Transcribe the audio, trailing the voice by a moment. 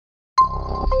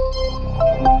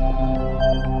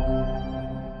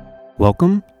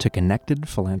Welcome to Connected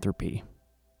Philanthropy.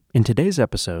 In today's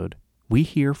episode, we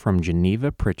hear from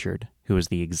Geneva Pritchard, who is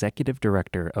the Executive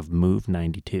Director of Move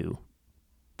 92.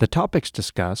 The topics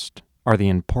discussed are the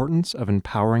importance of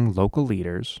empowering local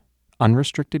leaders,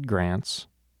 unrestricted grants,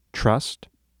 trust,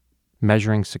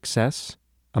 measuring success,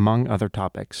 among other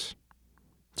topics.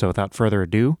 So without further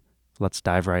ado, let's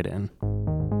dive right in.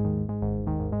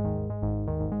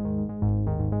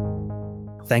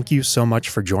 Thank you so much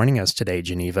for joining us today,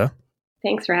 Geneva.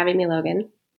 Thanks for having me,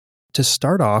 Logan. To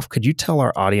start off, could you tell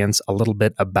our audience a little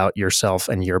bit about yourself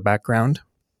and your background?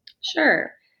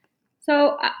 Sure.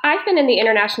 So I've been in the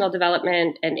international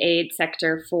development and aid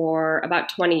sector for about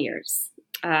 20 years.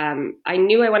 I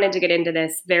knew I wanted to get into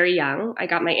this very young. I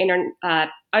got my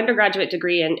undergraduate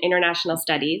degree in international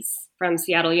studies from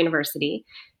Seattle University.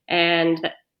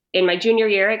 And in my junior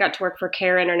year, I got to work for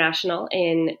CARE International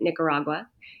in Nicaragua.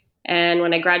 And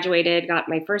when I graduated, got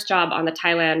my first job on the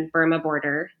Thailand-Burma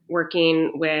border,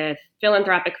 working with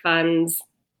philanthropic funds,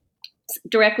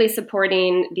 directly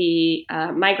supporting the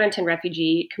migrant and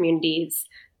refugee communities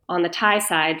on the Thai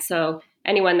side. So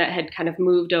anyone that had kind of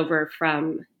moved over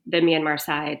from the Myanmar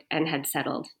side and had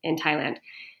settled in Thailand.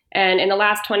 And in the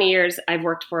last 20 years, I've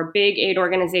worked for big aid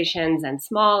organizations and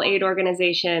small aid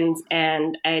organizations.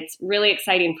 And it's really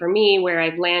exciting for me where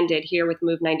I've landed here with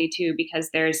Move 92 because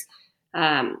there's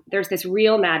this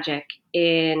real magic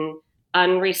in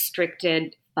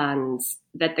unrestricted funds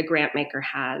that the grant maker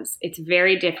has. It's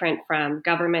very different from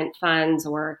government funds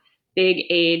or big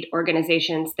aid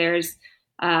organizations. There's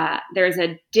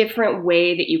a different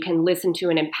way that you can listen to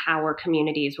and empower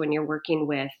communities when you're working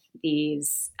with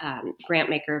these grant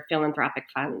maker philanthropic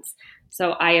funds.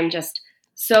 So I am just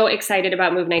so excited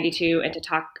about Move 92 and to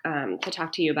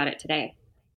talk to you about it today.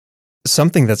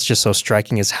 Something that's just so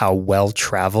striking is how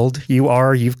well-traveled you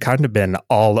are. You've kind of been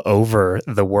all over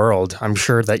the world. I'm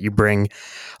sure that you bring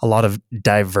a lot of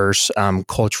diverse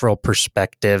cultural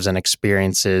perspectives and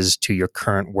experiences to your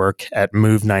current work at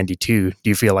Move 92. Do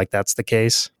you feel like that's the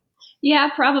case? Yeah,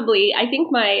 probably. I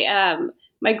think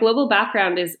my global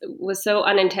background was so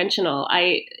unintentional.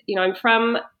 I'm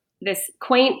from this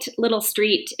quaint little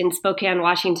street in Spokane,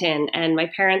 Washington, and my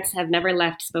parents have never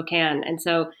left Spokane. And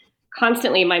so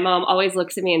constantly, my mom always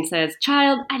looks at me and says,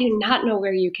 "Child, I do not know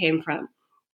where you came from."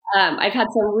 I've had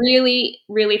some really,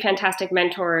 really fantastic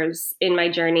mentors in my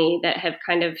journey that have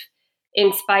kind of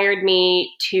inspired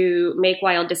me to make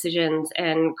wild decisions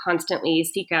and constantly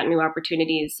seek out new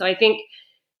opportunities. So I think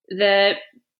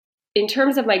in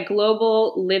terms of my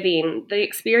global living, the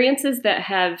experiences that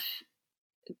have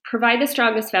provide the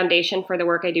strongest foundation for the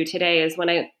work I do today is when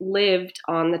I lived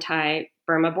on the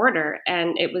Thai-Burma border.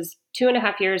 And it was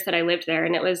 2.5 years that I lived there,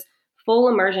 and it was full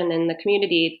immersion in the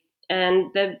community.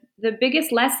 And the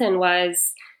biggest lesson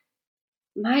was,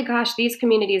 my gosh, these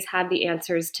communities have the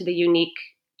answers to the unique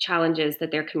challenges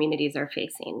that their communities are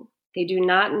facing. They do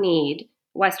not need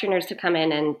Westerners to come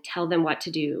in and tell them what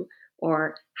to do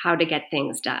or how to get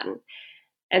things done.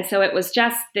 And so it was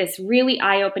just this really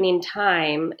eye-opening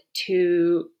time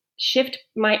to shift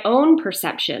my own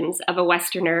perceptions of a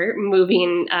Westerner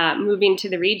moving to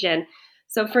the region.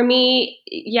 So for me,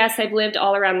 yes, I've lived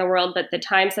all around the world, but the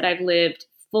times that I've lived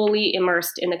fully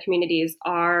immersed in the communities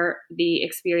are the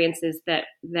experiences that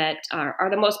are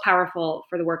the most powerful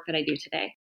for the work that I do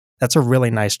today. That's a really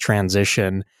nice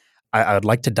transition. I would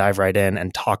like to dive right in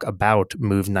and talk about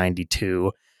Move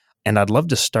 92. And I'd love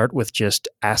to start with just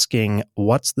asking,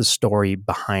 what's the story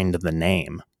behind the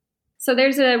name? So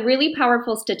there's a really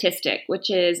powerful statistic,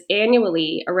 which is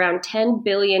annually around $10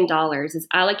 billion is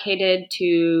allocated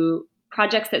to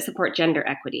projects that support gender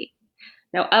equity.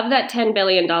 Now, of that $10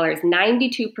 billion,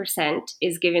 92%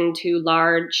 is given to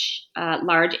large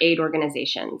aid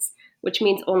organizations, which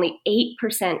means only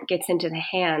 8% gets into the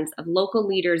hands of local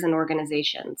leaders and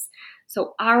organizations.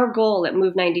 So our goal at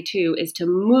Move 92 is to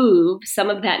move some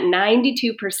of that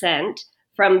 92%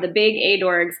 from the big aid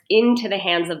orgs into the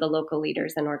hands of the local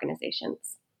leaders and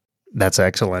organizations. That's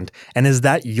excellent. And is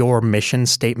that your mission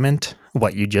statement,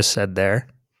 what you just said there?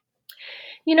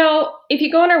 You know, if you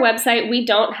go on our website, we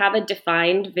don't have a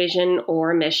defined vision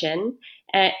or mission.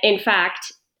 In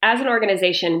fact, as an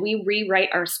organization, we rewrite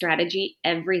our strategy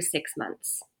every 6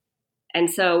 months. And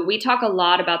so we talk a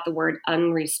lot about the word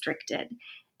unrestricted.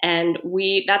 And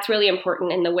that's really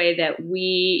important in the way that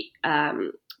we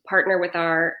partner with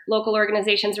our local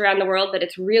organizations around the world, but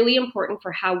it's really important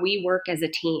for how we work as a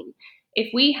team.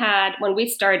 When we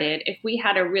started, if we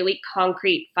had a really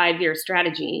concrete 5-year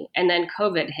strategy and then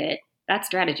COVID hit, that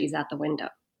strategy's out the window.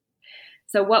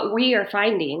 So what we are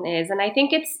finding is, and I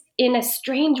think it's in a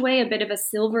strange way a bit of a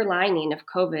silver lining of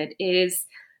COVID, is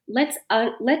let's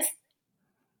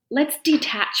let's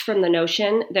detach from the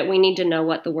notion that we need to know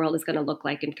what the world is going to look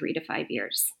like in 3 to 5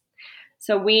 years.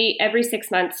 So we, every 6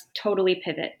 months, totally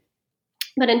pivot.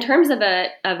 But in terms of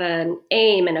an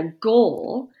aim and a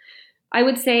goal, I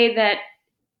would say that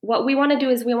what we want to do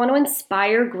is we want to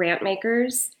inspire grant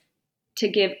makers to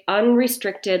give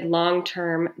unrestricted,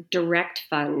 long-term, direct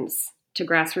funds to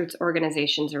grassroots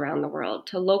organizations around the world,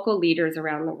 to local leaders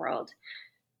around the world.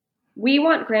 We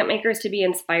want grant makers to be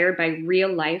inspired by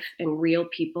real life and real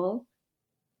people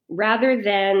rather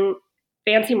than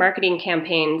fancy marketing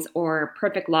campaigns or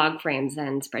perfect log frames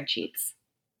and spreadsheets.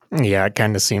 Yeah, it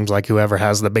kind of seems like whoever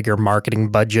has the bigger marketing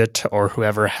budget or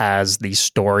whoever has the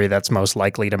story that's most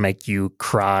likely to make you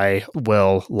cry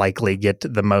will likely get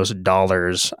the most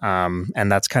dollars. And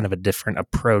that's kind of a different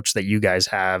approach that you guys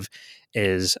have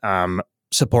is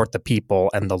support the people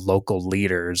and the local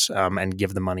leaders and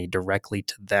give the money directly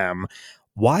to them.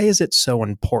 Why is it so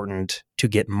important to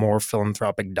get more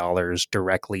philanthropic dollars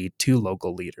directly to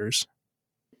local leaders?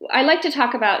 I like to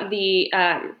talk about the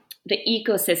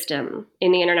ecosystem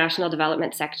in the international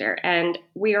development sector, and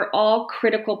we are all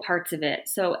critical parts of it.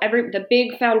 So the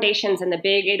big foundations and the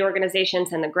big aid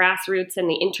organizations and the grassroots and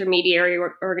the intermediary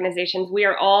organizations, we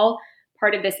are all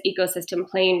part of this ecosystem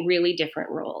playing really different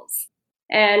roles.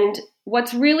 And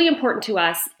what's really important to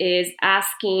us is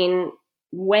asking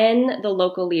when the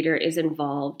local leader is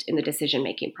involved in the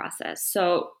decision-making process.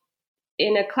 So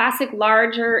in a classic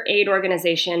larger aid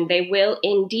organization, they will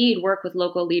indeed work with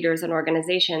local leaders and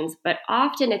organizations, but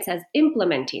often it's as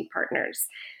implementing partners.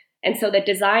 And so the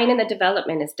design and the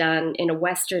development is done in a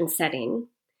Western setting,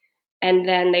 and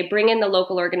then they bring in the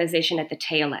local organization at the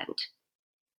tail end.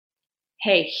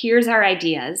 Hey, here's our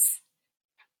ideas.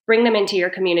 Bring them into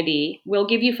your community. We'll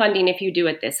give you funding if you do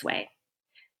it this way.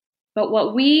 But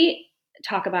what we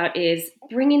talk about is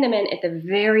bringing them in at the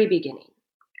very beginning,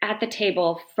 at the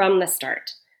table from the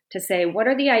start, to say, what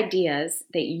are the ideas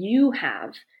that you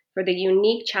have for the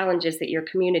unique challenges that your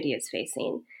community is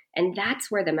facing? And that's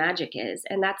where the magic is.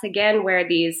 And that's, again, where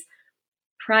these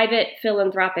private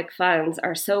philanthropic funds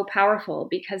are so powerful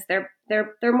because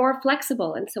they're more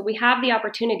flexible. And so we have the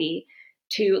opportunity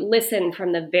to listen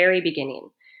from the very beginning.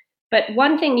 But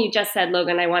one thing you just said,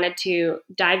 Logan, I wanted to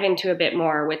dive into a bit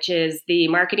more, which is the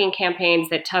marketing campaigns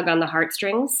that tug on the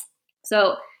heartstrings.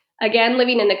 So again,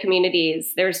 living in the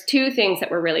communities, there's two things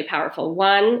that were really powerful.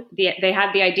 One, they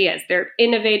have the ideas. They're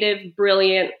innovative,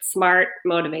 brilliant, smart,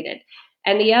 motivated.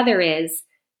 And the other is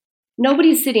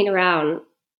nobody's sitting around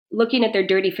looking at their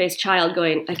dirty-faced child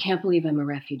going, I can't believe I'm a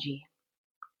refugee.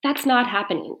 That's not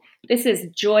happening. This is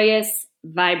joyous,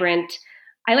 vibrant.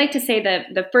 I like to say that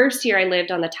the first year I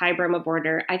lived on the Thai-Burma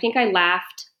border, I think I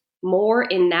laughed more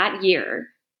in that year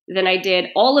than I did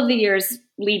all of the years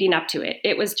leading up to it.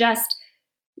 It was just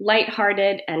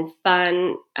lighthearted and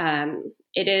fun.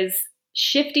 It is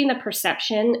shifting the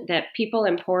perception that people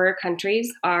in poorer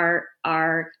countries are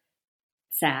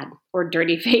sad or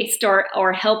dirty-faced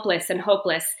or helpless and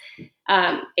hopeless.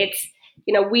 It's,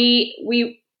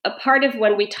 we a part of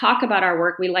when we talk about our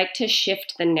work, we like to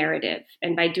shift the narrative.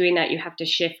 And by doing that, you have to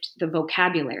shift the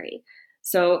vocabulary.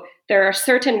 So there are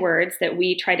certain words that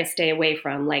we try to stay away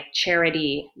from, like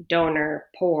charity, donor,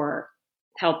 poor,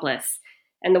 helpless.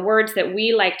 And the words that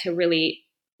we like to really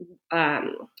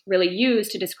use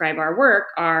to describe our work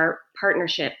are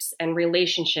partnerships and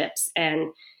relationships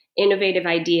and innovative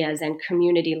ideas and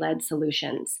community-led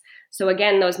solutions. So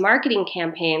again, those marketing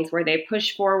campaigns where they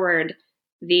push forward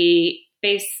the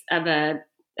face of a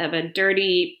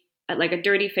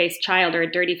dirty-faced child or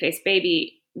a dirty-faced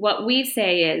baby, what we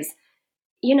say is,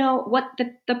 what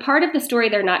the part of the story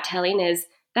they're not telling is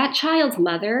that child's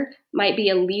mother might be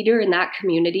a leader in that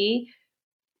community,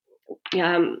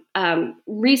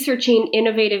 researching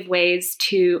innovative ways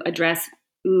to address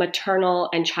maternal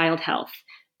and child health.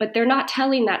 But they're not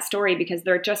telling that story because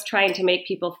they're just trying to make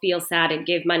people feel sad and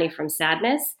give money from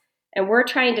sadness. And we're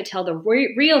trying to tell the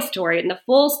real story and the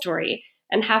full story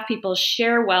and have people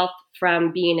share wealth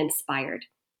from being inspired.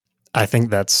 I think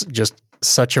that's just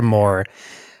such a more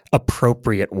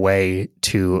appropriate way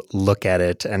to look at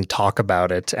it and talk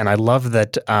about it. And I love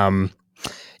that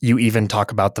you even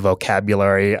talk about the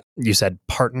vocabulary. You said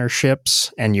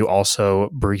partnerships, and you also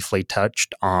briefly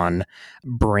touched on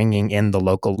bringing in the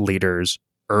local leaders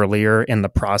earlier in the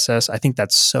process. I think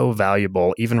that's so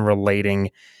valuable, even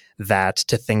relating that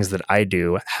to things that I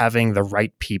do, having the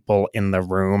right people in the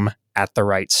room at the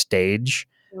right stage,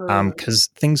 because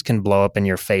things can blow up in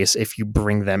your face if you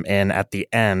bring them in at the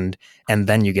end and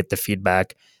then you get the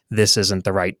feedback, this isn't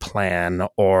the right plan,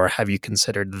 or have you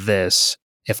considered this?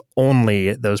 If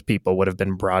only those people would have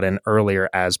been brought in earlier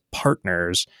as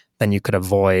partners, then you could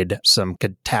avoid some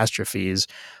catastrophes.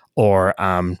 or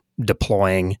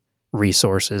deploying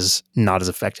resources not as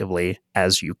effectively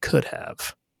as you could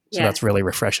have. So that's really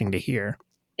refreshing to hear.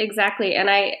 Exactly. And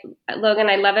Logan,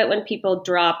 I love it when people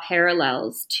draw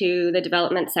parallels to the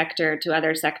development sector to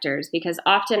other sectors, because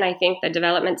often I think the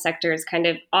development sector is kind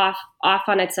of off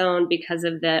on its own because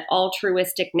of the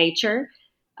altruistic nature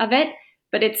of it.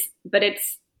 But it's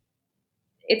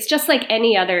just like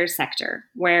any other sector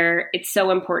where it's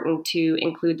so important to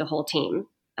include the whole team,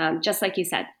 just like you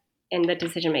said, in the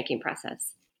decision-making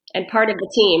process. And part of the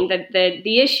team,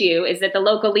 the issue is that the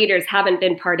local leaders haven't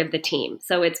been part of the team.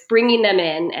 So it's bringing them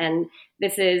in, and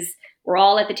we're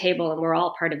all at the table and we're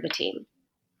all part of the team.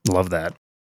 Love that.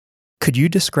 Could you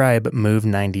describe Move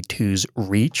 92's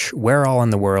reach? Where all in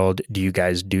the world do you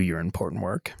guys do your important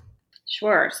work?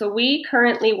 Sure. So we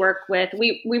currently work with,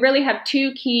 we really have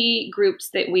two key groups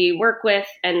that we work with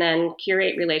and then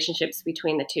curate relationships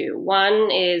between the two. One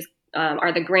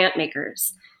are the grant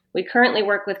makers. We currently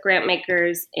work with grant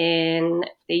makers in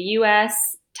the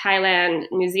US, Thailand,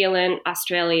 New Zealand,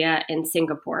 Australia, and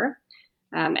Singapore.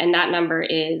 And that number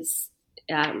is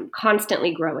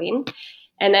constantly growing.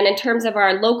 And then in terms of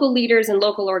our local leaders and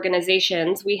local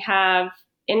organizations, we have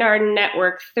in our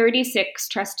network 36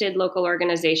 trusted local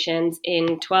organizations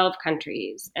in 12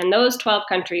 countries. And those 12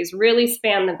 countries really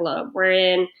span the globe. We're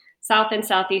in South and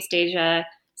Southeast Asia,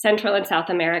 Central and South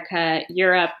America,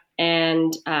 Europe,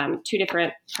 and two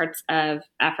different parts of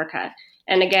Africa.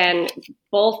 And again,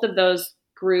 both of those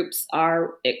groups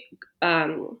are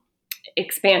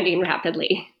expanding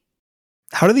rapidly.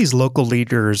 How do these local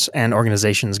leaders and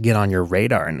organizations get on your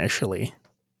radar initially?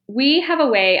 We have a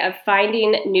way of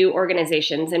finding new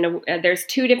organizations, and there's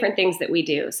two different things that we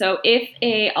do. So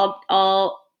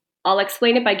I'll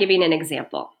explain it by giving an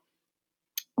example.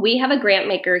 We have a grant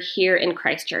maker here in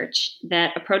Christchurch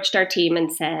that approached our team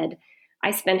and said,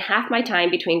 I spend half my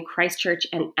time between Christchurch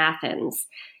and Athens.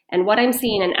 And what I'm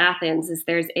seeing in Athens is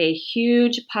there's a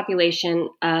huge population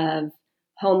of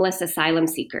homeless asylum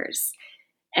seekers.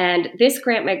 And this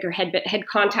grant maker had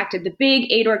contacted the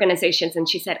big aid organizations, and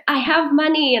she said, I have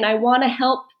money and I want to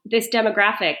help this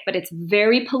demographic, but it's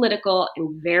very political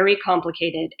and very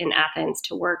complicated in Athens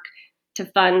to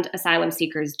fund asylum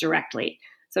seekers directly.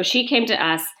 So she came to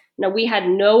us. Now, we had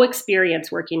no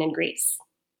experience working in Greece,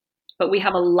 but we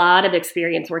have a lot of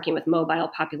experience working with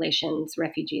mobile populations,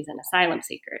 refugees, and asylum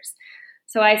seekers.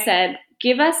 So I said,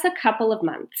 give us a couple of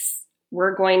months.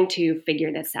 We're going to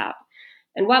figure this out.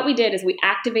 And what we did is we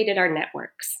activated our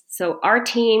networks. So our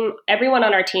team, everyone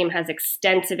on our team has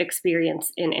extensive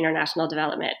experience in international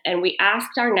development. And we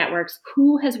asked our networks,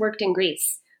 who has worked in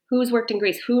Greece? Who's worked in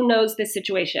Greece? Who knows this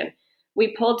situation?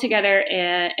 We pulled together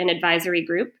an advisory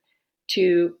group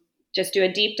to just do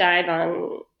a deep dive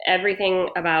on everything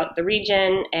about the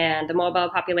region and the mobile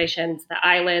populations, the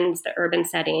islands, the urban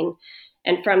setting.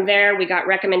 And from there, we got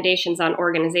recommendations on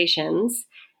organizations.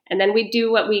 And then we do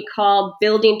what we call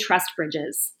building trust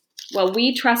bridges. Well,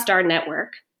 we trust our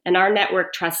network, and our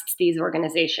network trusts these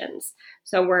organizations.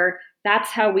 So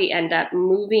that's how we end up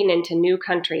moving into new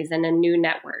countries and in new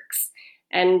networks.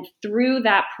 And through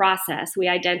that process, we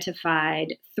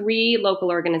identified 3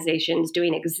 local organizations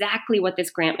doing exactly what this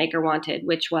grant maker wanted,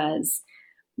 which was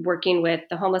working with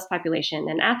the homeless population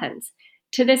in Athens.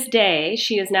 To this day,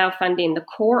 she is now funding the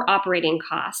core operating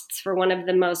costs for one of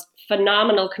the most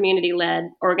phenomenal community-led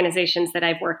organizations that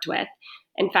I've worked with.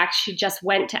 In fact, she just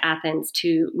went to Athens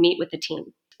to meet with the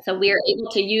team. So we are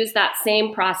able to use that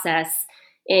same process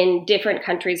in different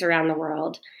countries around the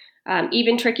world.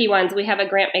 Even tricky ones. We have a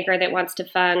grant maker that wants to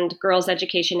fund girls'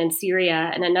 education in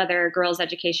Syria and another girls'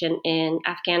 education in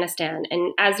Afghanistan.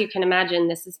 And as you can imagine,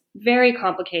 this is very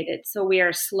complicated. So we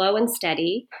are slow and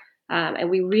steady. And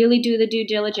we really do the due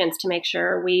diligence to make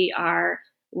sure we are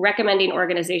recommending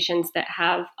organizations that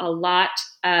have a lot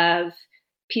of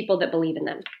people that believe in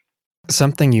them.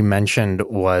 Something you mentioned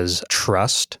was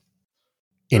trust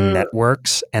in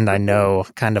networks. And I know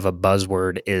kind of a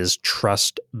buzzword is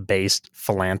trust-based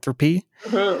philanthropy.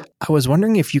 Mm-hmm. I was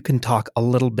wondering if you can talk a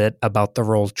little bit about the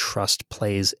role trust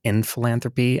plays in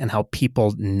philanthropy and how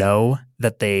people know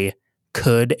that they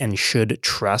could and should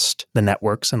trust the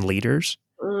networks and leaders.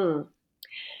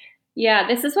 Yeah,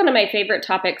 this is one of my favorite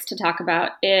topics to talk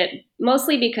about. It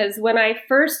mostly because when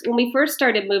we first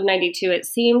started Move 92, it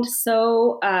seemed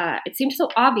so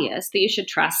obvious that you should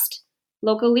trust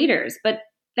local leaders. But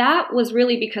that was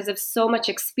really because of so much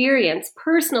experience,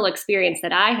 personal experience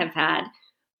that I have had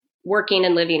working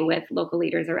and living with local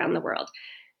leaders around the world.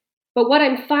 But what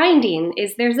I'm finding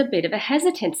is there's a bit of a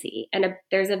hesitancy and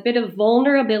there's a bit of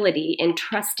vulnerability in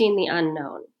trusting the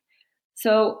unknown.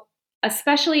 So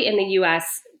especially in the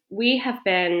US, we have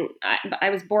been, I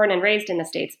was born and raised in the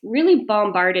States, really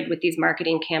bombarded with these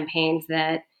marketing campaigns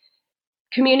that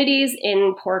communities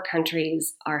in poor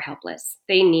countries are helpless.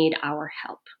 They need our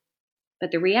help.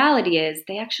 But the reality is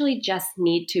they actually just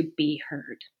need to be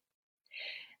heard.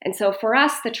 And so for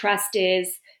us, the trust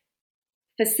is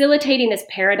facilitating this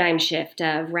paradigm shift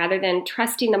of, rather than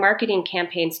trusting the marketing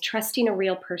campaigns, trusting a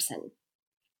real person.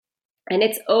 And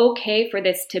it's okay for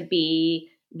this to be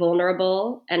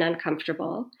vulnerable and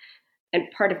uncomfortable.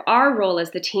 And part of our role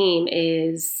as the team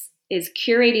is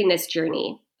curating this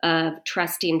journey of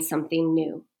trusting something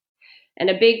new. And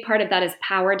a big part of that is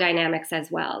power dynamics as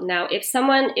well. Now, if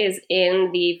someone is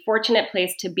in the fortunate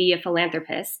place to be a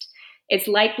philanthropist, it's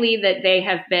likely that they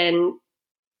have been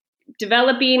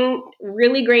developing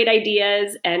really great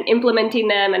ideas and implementing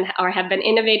them, or have been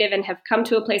innovative and have come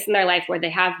to a place in their life where they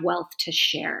have wealth to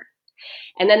share.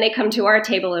 And then they come to our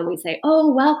table and we say,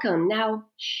 oh, welcome. Now,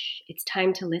 it's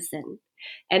time to listen.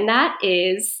 And that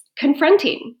is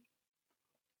confronting.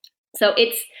 So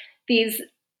it's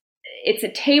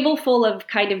a table full of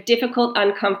kind of difficult,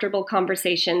 uncomfortable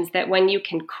conversations that when you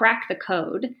can crack the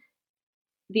code,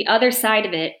 the other side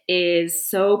of it is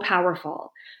so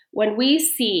powerful. When we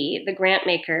see the grant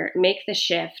maker make the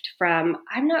shift from,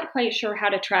 I'm not quite sure how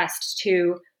to trust,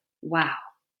 to, wow,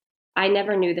 I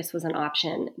never knew this was an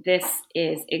option. This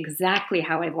is exactly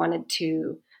how I wanted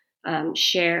to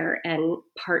share and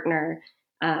partner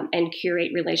and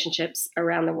curate relationships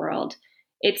around the world.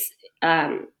 It's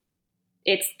the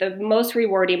most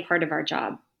rewarding part of our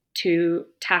job to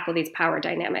tackle these power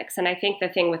dynamics. And I think the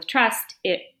thing with trust,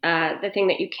 the thing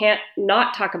that you can't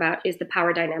not talk about is the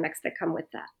power dynamics that come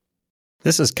with that.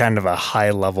 This is kind of a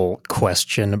high-level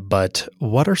question, but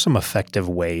what are some effective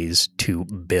ways to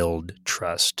build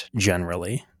trust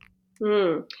generally?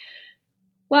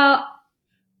 Well,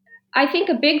 I think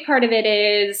a big part of it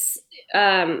is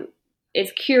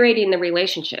curating the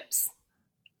relationships.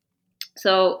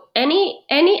 So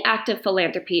any act of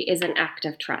philanthropy is an act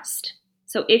of trust.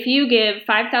 So if you give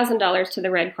 $5,000 to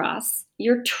the Red Cross,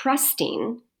 you're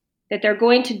trusting that they're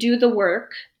going to do the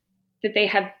work that they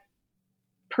have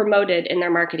promoted in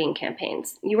their marketing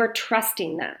campaigns. You are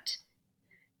trusting that.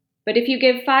 But if you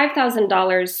give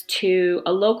 $5,000 to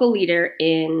a local leader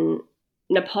in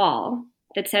Nepal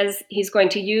that says he's going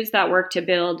to use that work to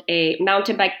build a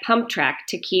mountain bike pump track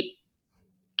to keep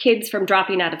kids from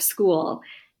dropping out of school,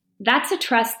 that's a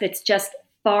trust that's just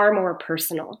far more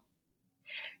personal.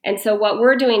 And so what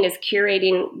we're doing is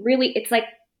curating, really, it's like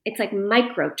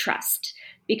micro trust,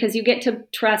 because you get to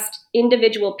trust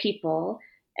individual people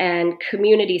and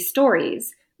community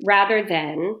stories rather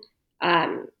than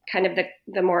kind of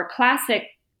the more classic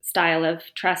style of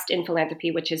trust in philanthropy,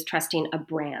 which is trusting a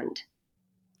brand.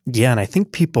 Yeah, and I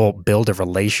think people build a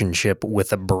relationship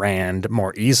with a brand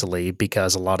more easily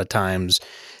because a lot of times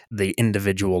the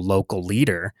individual local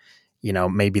leader,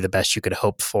 maybe the best you could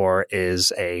hope for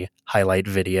is a highlight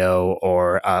video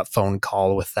or a phone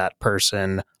call with that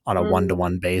person on a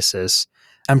one-to-one basis.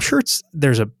 I'm sure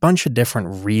there's a bunch of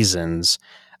different reasons,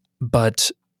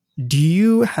 but do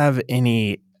you have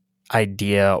any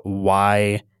idea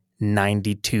why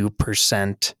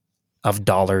 92% of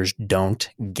dollars don't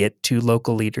get to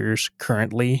local leaders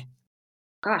currently?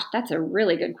 Gosh, that's a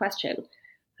really good question.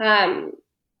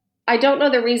 I don't know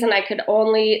the reason. I could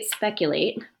only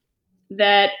speculate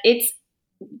that it's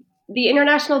the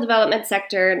international development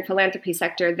sector and philanthropy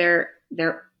sector.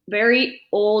 They're very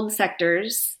old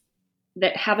sectors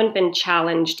that haven't been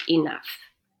challenged enough.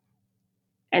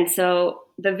 And so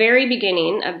the very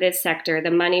beginning of this sector,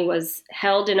 the money was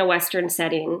held in a Western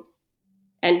setting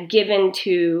and given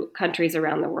to countries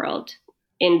around the world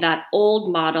in that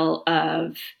old model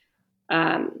of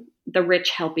the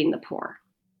rich helping the poor.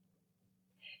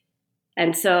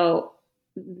 And so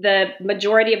the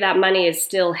majority of that money is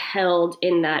still held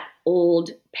in that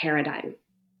old paradigm.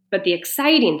 But the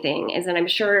exciting thing is, and I'm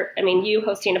sure, you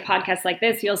hosting a podcast like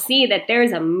this, you'll see that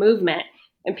there's a movement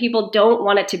and people don't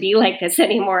want it to be like this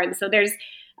anymore. And so there's,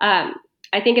 I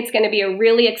think it's going to be a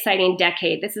really exciting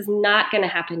decade. This is not going to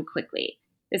happen quickly.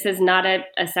 This is not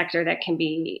a sector that can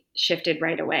be shifted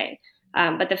right away.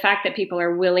 But the fact that people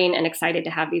are willing and excited to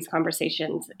have these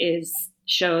conversations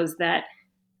shows that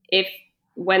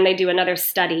when they do another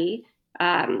study,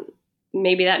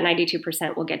 maybe that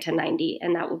 92% will get to 90%,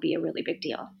 and that will be a really big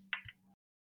deal.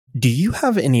 Do you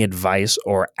have any advice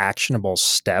or actionable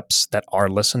steps that our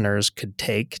listeners could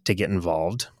take to get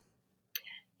involved?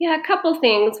 Yeah, a couple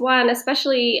things. One,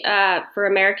 especially for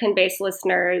American-based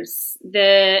listeners,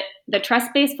 the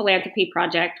Trust-Based Philanthropy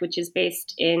Project, which is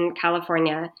based in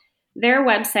California, their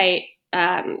website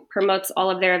promotes all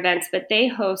of their events, but they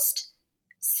host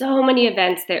so many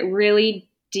events that really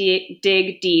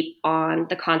dig deep on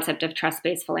the concept of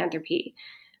trust-based philanthropy.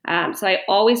 So I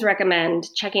always recommend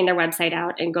checking their website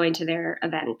out and going to their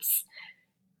events.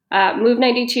 Move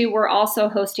 92, we're also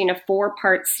hosting a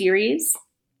 4-part series,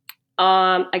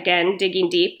 again, digging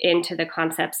deep into the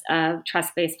concepts of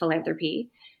trust-based philanthropy.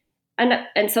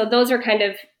 And so those are kind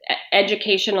of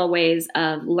educational ways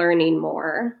of learning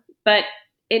more. But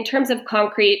in terms of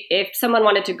concrete, if someone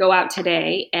wanted to go out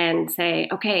today and say,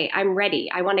 okay, I'm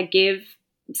ready, I want to give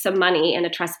some money in a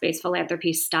trust-based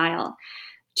philanthropy style,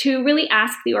 to really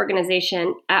ask the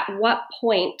organization, at what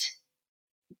point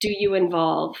do you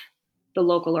involve the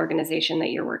local organization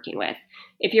that you're working with?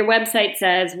 If your website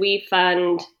says we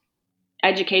fund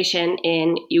education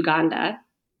in Uganda,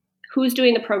 who's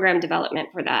doing the program development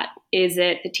for that? Is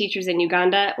it the teachers in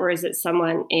Uganda, or is it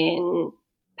someone in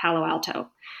Palo Alto?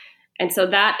 And so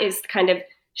that is kind of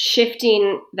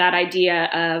shifting that idea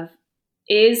of,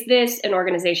 is this an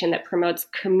organization that promotes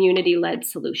community-led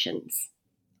solutions?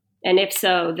 And if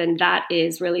so, then that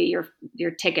is really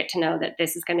your ticket to know that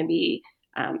this is going to be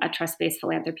a trust-based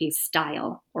philanthropy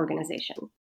style organization.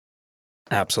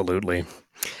 Absolutely.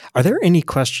 Are there any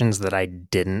questions that I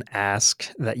didn't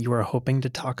ask that you are hoping to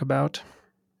talk about?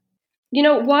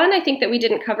 One I think that we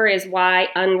didn't cover is why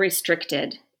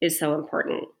unrestricted is so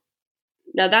important.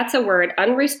 Now, that's a word.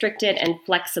 Unrestricted and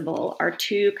flexible are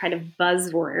two kind of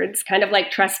buzzwords, kind of like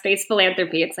trust-based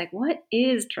philanthropy. It's like, what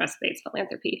is trust-based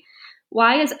philanthropy?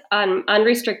 Why is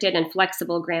unrestricted and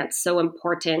flexible grants so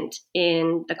important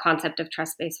in the concept of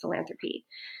trust-based philanthropy?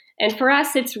 And for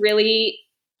us, it's really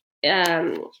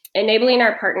enabling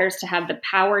our partners to have the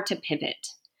power to pivot.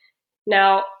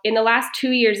 Now, in the last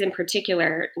 2 years in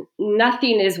particular,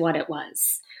 nothing is what it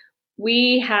was.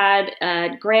 We had a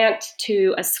grant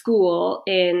to a school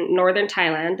in northern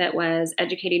Thailand that was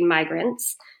educating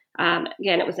migrants.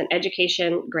 Again, it was an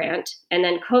education grant. And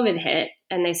then COVID hit,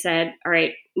 and they said, all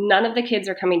right, none of the kids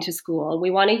are coming to school. We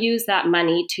want to use that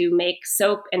money to make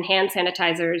soap and hand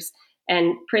sanitizers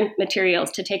and print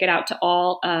materials to take it out to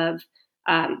all of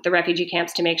the refugee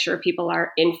camps to make sure people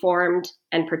are informed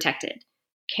and protected.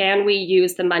 Can we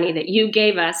use the money that you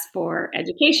gave us for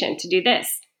education to do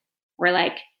this? We're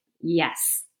like,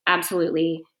 yes,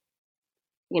 absolutely,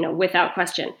 without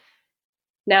question.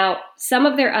 Now, some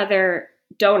of their other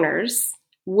donors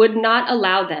would not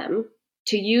allow them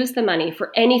to use the money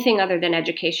for anything other than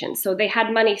education. So they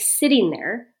had money sitting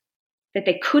there that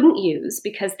they couldn't use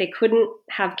because they couldn't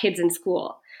have kids in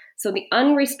school. So the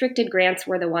unrestricted grants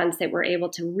were the ones that were able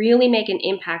to really make an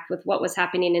impact with what was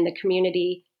happening in the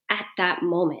community at that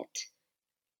moment.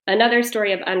 Another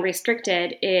story of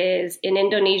unrestricted is in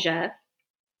Indonesia.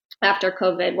 After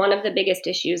COVID, one of the biggest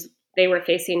issues they were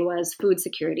facing was food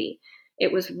security.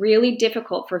 It was really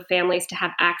difficult for families to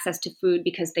have access to food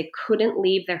because they couldn't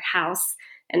leave their house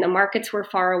and the markets were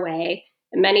far away.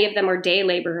 And many of them were day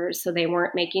laborers, so they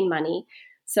weren't making money.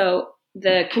 So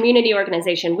the community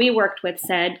organization we worked with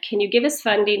said, can you give us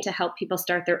funding to help people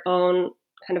start their own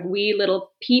kind of wee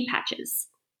little pea patches?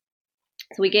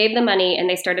 So we gave them money, and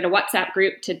they started a WhatsApp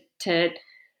group to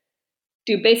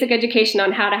do basic education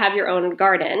on how to have your own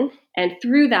garden. And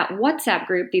through that WhatsApp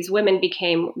group, these women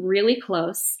became really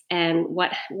close. And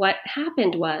what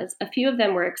happened was a few of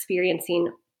them were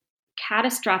experiencing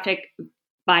catastrophic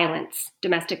violence,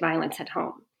 domestic violence at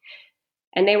home.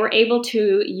 And they were able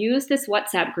to use this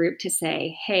WhatsApp group to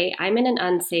say, hey, I'm in an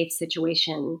unsafe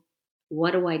situation.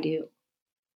 What do I do?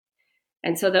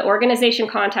 And so the organization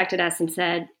contacted us and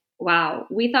said, wow,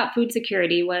 we thought food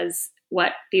security was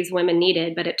what these women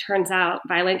needed, but it turns out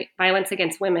violence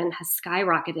against women has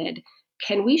skyrocketed.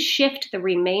 Can we shift the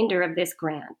remainder of this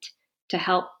grant to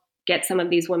help get some of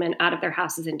these women out of their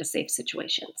houses into safe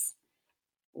situations?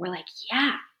 We're like,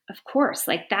 yeah, of course.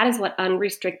 Like, that is what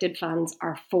unrestricted funds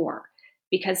are for,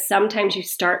 because sometimes you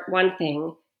start one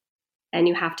thing and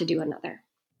you have to do another.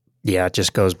 Yeah, it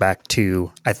just goes back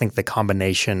to, I think, the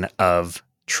combination of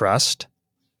trust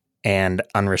and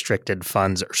unrestricted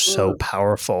funds are so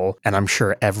powerful. And I'm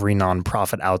sure every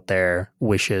nonprofit out there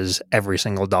wishes every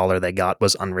single dollar they got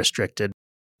was unrestricted.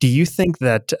 Do you think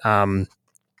that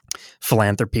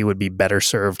philanthropy would be better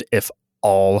served if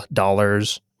all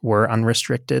dollars were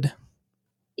unrestricted?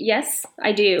 Yes,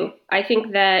 I do. I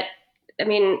think that,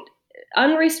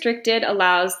 unrestricted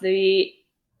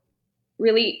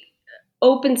really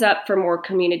opens up for more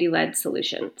community-led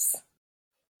solutions.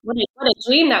 What a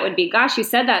dream that would be. Gosh, you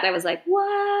said that. I was like,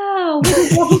 wow.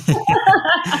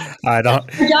 I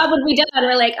don't. The job would be done.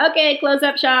 We're like, okay, close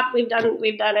up shop. We've done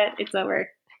it. It's over.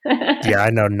 Yeah,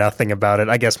 I know nothing about it.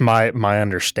 I guess my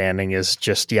understanding is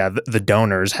just, the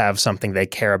donors have something they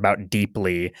care about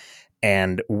deeply,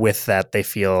 And with that, they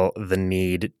feel the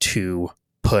need to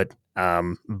put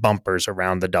bumpers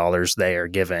around the dollars they are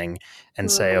giving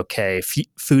and say, okay,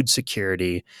 food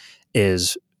security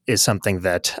is something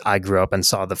that I grew up and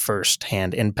saw the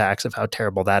firsthand impacts of how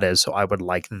terrible that is. So I would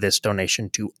like this donation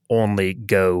to only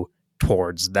go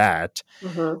towards that.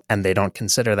 And they don't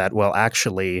consider that, well,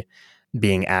 actually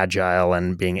being agile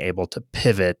and being able to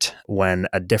pivot when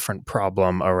a different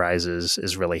problem arises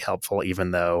is really helpful,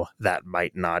 even though that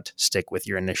might not stick with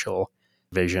your initial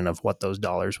vision of what those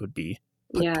dollars would be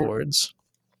put towards.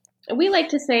 We like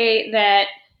to say that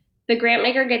the grant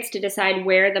maker gets to decide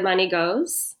where the money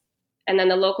goes, and then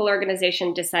the local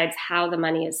organization decides how the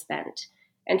money is spent.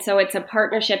 And so it's a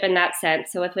partnership in that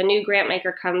sense. So if a new grant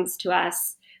maker comes to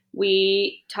us,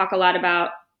 we talk a lot about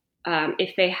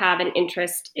if they have an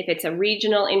interest, if it's a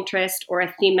regional interest or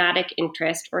a thematic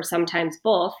interest, or sometimes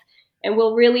both. And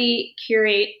we'll really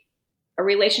curate a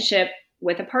relationship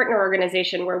with a partner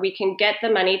organization where we can get the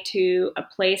money to a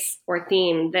place or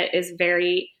theme that is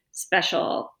very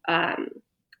special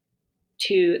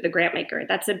to the grant maker.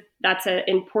 That's an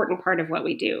important part of what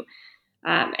we do.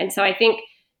 And so I think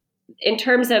in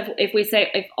terms of if we say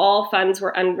if all funds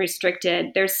were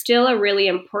unrestricted, there's still a really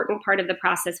important part of the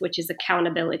process, which is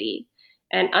accountability.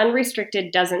 And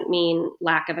unrestricted doesn't mean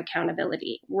lack of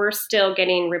accountability. We're still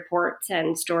getting reports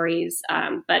and stories,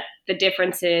 but the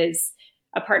difference is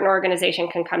a partner organization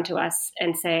can come to us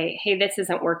and say, hey, this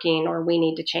isn't working, or we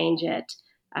need to change it.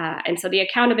 And so the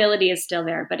accountability is still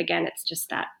there. But again, it's just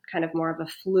that kind of more of a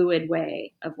fluid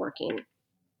way of working.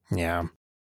 Yeah.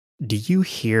 Do you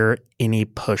hear any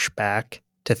pushback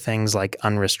to things like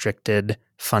unrestricted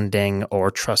funding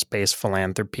or trust-based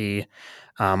philanthropy,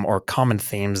 or common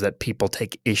themes that people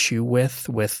take issue with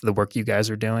the work you guys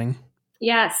are doing?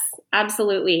 Yes,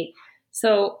 absolutely.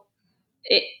 So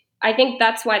I think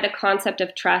that's why the concept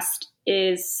of trust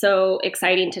is so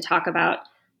exciting to talk about,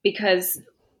 because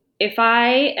if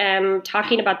I am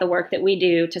talking about the work that we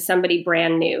do to somebody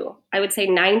brand new, I would say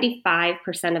 95%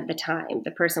 of the time, the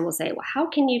person will say, well, how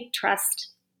can you trust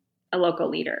a local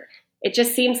leader? It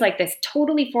just seems like this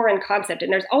totally foreign concept.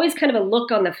 And there's always kind of a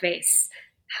look on the face.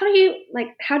 How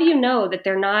do you know that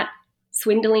they're not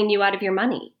swindling you out of your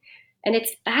money? And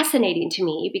it's fascinating to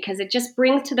me because it just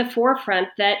brings to the forefront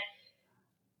that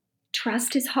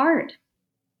trust is hard.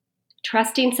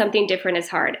 Trusting something different is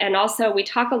hard. And also we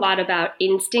talk a lot about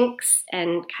instincts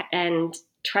and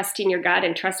trusting your gut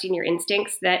and trusting your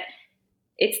instincts, that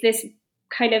it's this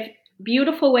kind of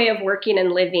beautiful way of working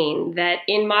and living that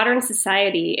in modern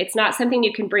society, it's not something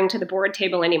you can bring to the board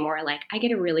table anymore. Like, I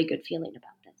get a really good feeling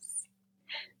about this.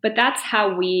 But that's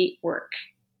how we work.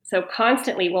 So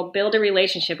constantly we'll build a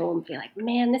relationship and we'll be like,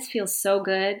 man, this feels so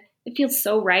good. It feels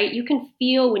so right. You can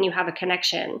feel when you have a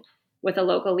connection with a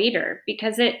local leader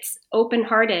because it's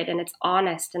open-hearted and it's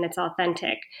honest and it's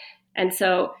authentic. And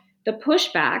so the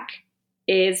pushback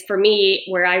is, for me,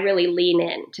 where I really lean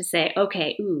in to say,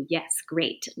 okay, yes,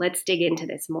 great, let's dig into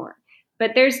this more.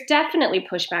 But there's definitely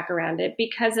pushback around it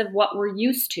because of what we're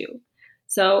used to.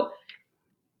 So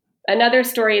another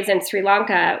story is in Sri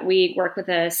Lanka. We work with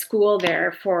a school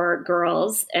there for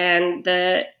girls, and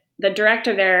the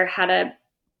director there had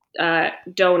a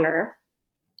donor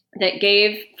that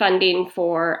gave funding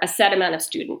for a set amount of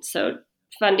students, so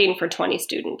funding for 20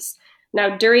 students.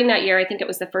 Now, during that year, I think it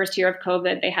was the first year of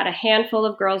COVID, they had a handful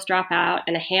of girls drop out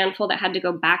and a handful that had to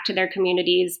go back to their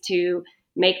communities to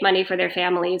make money for their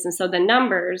families. And so the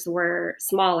numbers were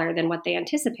smaller than what they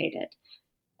anticipated.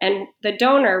 And the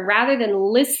donor, rather than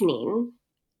listening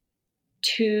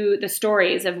to the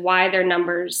stories of why their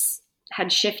numbers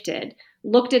had shifted,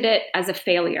 looked at it as a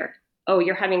failure. Oh,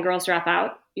 you're having girls drop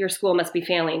out? Your school must be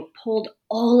failing. Pulled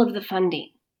all of the funding.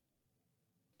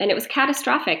 And it was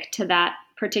catastrophic to that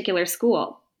particular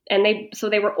school. And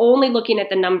they were only looking at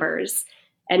the numbers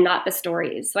and not the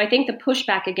stories. So I think the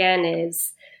pushback again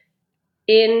is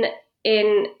in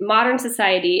modern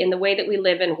society, in the way that we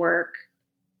live and work,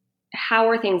 how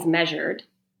are things measured?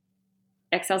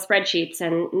 Excel spreadsheets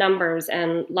and numbers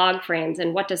and log frames,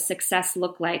 and what does success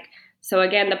look like? So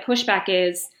again, the pushback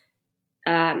is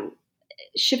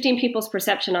shifting people's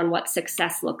perception on what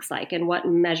success looks like and what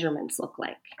measurements look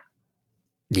like.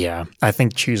 Yeah, I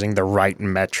think choosing the right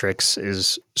metrics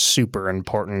is super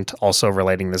important. Also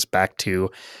relating this back to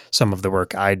some of the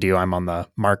work I do, I'm on the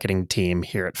marketing team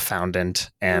here at Foundant,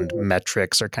 and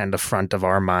metrics are kind of front of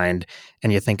our mind.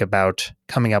 And you think about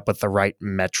coming up with the right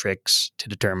metrics to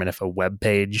determine if a web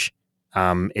page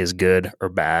is good or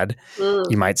bad.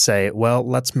 You might say, well,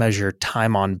 let's measure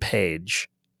time on page.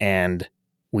 And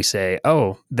we say,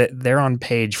 oh, they're on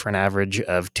page for an average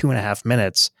of 2.5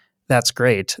 minutes. that's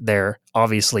great. They're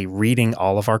obviously reading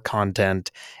all of our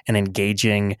content and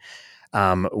engaging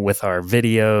with our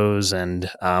videos and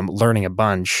learning a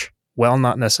bunch. Well,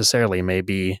 not necessarily.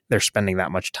 Maybe they're spending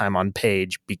that much time on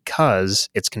page because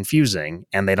it's confusing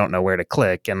and they don't know where to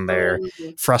click and they're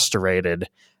frustrated.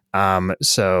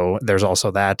 So there's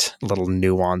also that little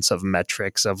nuance of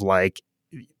metrics of like,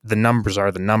 the numbers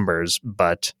are the numbers,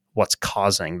 but what's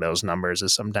causing those numbers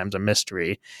is sometimes a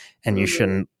mystery, and you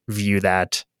shouldn't view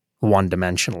that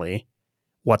one-dimensionally.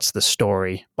 What's the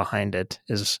story behind it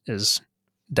is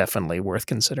definitely worth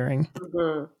considering.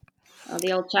 Well,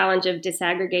 the old challenge of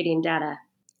disaggregating data.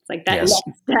 It's like that next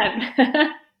step.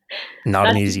 Not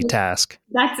an easy task.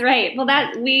 That's right. Well,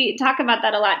 we talk about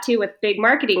that a lot too with big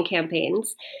marketing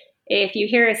campaigns. If you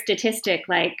hear a statistic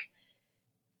like,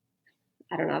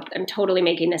 I don't know, I'm totally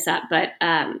making this up, but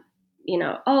the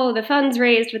funds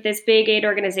raised with this big aid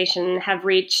organization have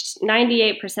reached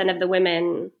 98% of the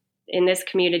women in this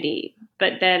community,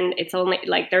 but then it's only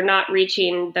like they're not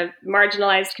reaching the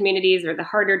marginalized communities or the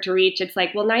harder to reach. It's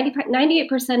like, well,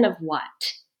 98% of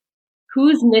what?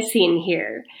 Who's missing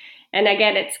here? And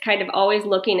again, it's kind of always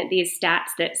looking at these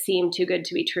stats that seem too good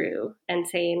to be true and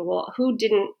saying, well, who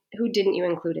didn't you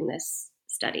include in this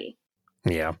study?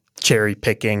 Yeah. Cherry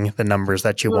picking the numbers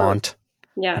that you want.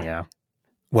 Yeah.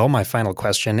 Well, my final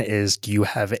question is, do you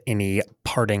have any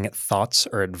parting thoughts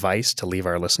or advice to leave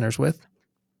our listeners with?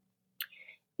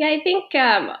 Yeah, I think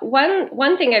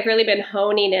one thing I've really been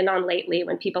honing in on lately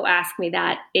when people ask me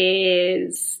that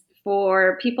is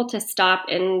for people to stop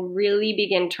and really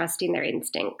begin trusting their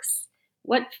instincts.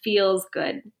 What feels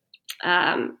good?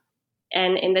 And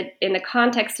in the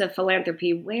context of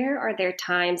philanthropy, where are there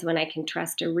times when I can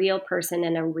trust a real person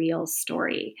and a real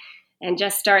story? And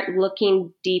just start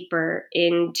looking deeper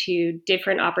into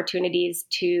different opportunities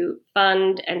to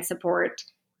fund and support,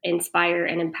 inspire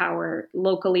and empower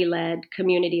locally led,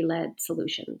 community led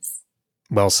solutions.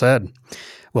 Well said.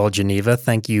 Well, Geneva,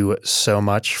 thank you so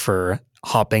much for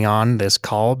hopping on this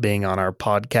call, being on our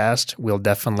podcast. We'll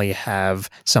definitely have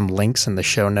some links in the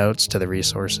show notes to the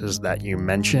resources that you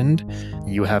mentioned.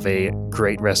 You have a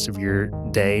great rest of your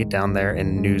day down there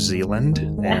in New Zealand.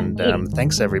 And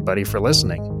thanks everybody for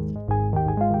listening.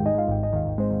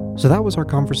 So that was our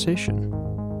conversation.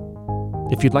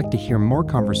 If you'd like to hear more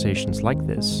conversations like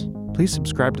this, please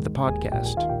subscribe to the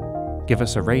podcast, give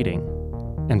us a rating,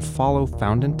 and follow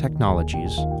Fountain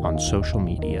Technologies on social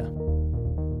media.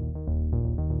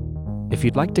 If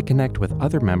you'd like to connect with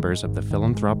other members of the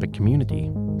philanthropic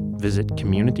community, visit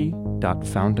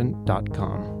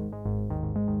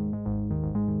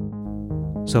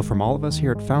community.fountain.com. So from all of us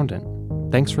here at Fountain,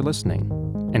 thanks for listening,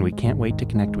 and we can't wait to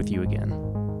connect with you again.